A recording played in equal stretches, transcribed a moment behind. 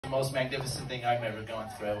most magnificent thing I've ever gone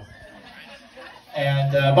through.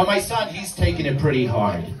 And but my son, he's taking it pretty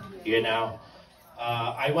hard, you know.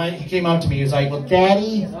 He came up to me, he was like, well,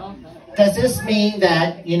 Daddy, does this mean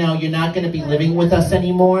that, you know, you're not going to be living with us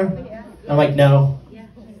anymore? I'm like, no,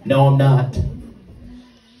 I'm not.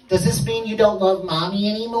 Does this mean you don't love Mommy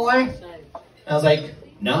anymore? I was like,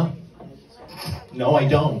 no, I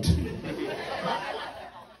don't.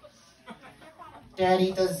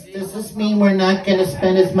 Daddy, does this mean we're not going to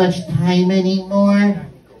spend as much time anymore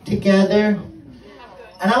together?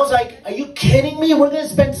 And I was like, are you kidding me? We're going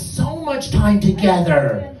to spend so much time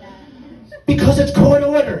together because it's court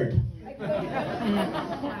ordered.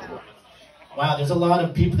 Wow, there's a lot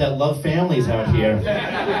of people that love families out here.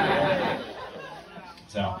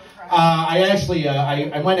 So,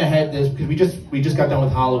 I went ahead because we just got done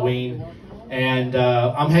with Halloween, and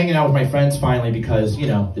I'm hanging out with my friends finally because, you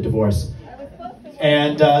know, the divorce.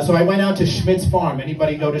 And so I went out to Schmidt's Farm.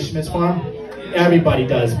 Anybody go to Schmidt's Farm? Everybody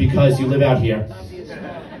does because you live out here.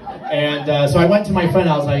 And so I went to my friend.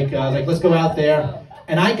 I was like, let's go out there.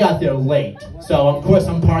 And I got there late. So of course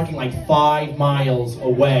I'm parking like 5 miles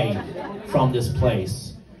away from this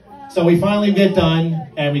place. So we finally get done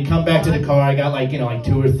and we come back to the car. I got like, you know, like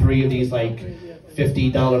 2 or 3 of these like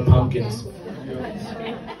 $50 pumpkins.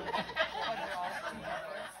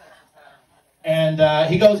 And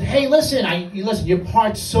he goes, hey, listen, you're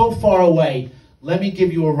parked so far away. Let me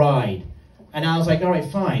give you a ride. And I was like, all right,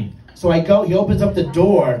 fine. So I go, he opens up the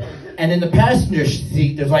door, and in the passenger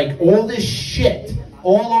seat, there's like all this shit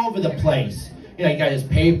all over the place. You know, you got his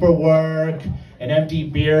paperwork, an empty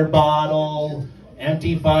beer bottle,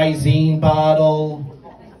 empty Visine bottle.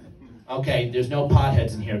 Okay, there's no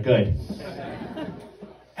potheads in here, good.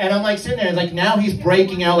 And I'm like sitting there, like now he's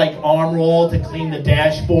breaking out like arm roll to clean the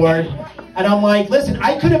dashboard. And I'm like, listen,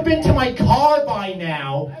 I could have been to my car by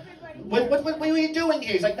now. What are you doing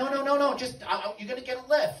here? He's like, no, just, you're going to get a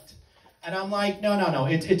lift. And I'm like, no,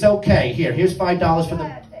 it's okay. Here's $5 for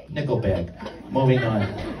the nickel bag. Moving on.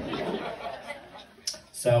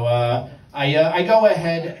 So I go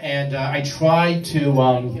ahead and I try to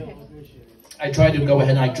go ahead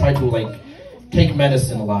and I try to like take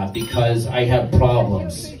medicine a lot because I have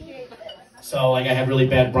problems. So like I have really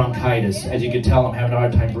bad bronchitis. As you can tell, I'm having a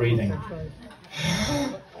hard time breathing.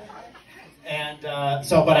 And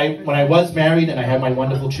when I was married and I had my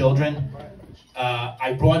wonderful children,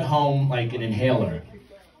 I brought home like an inhaler.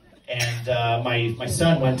 And my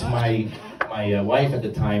son went to my wife at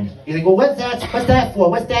the time. He's like, well, what's that for?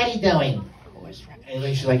 What's Daddy doing? And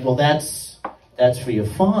she's like, well, that's for your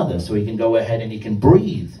father, so he can go ahead and he can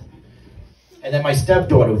breathe. And then my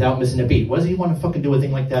stepdaughter, without missing a beat, what does he want to fucking do a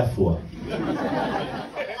thing like that for?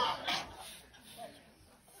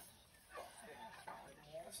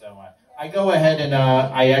 So I go ahead and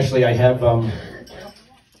I had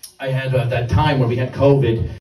that time where we had COVID.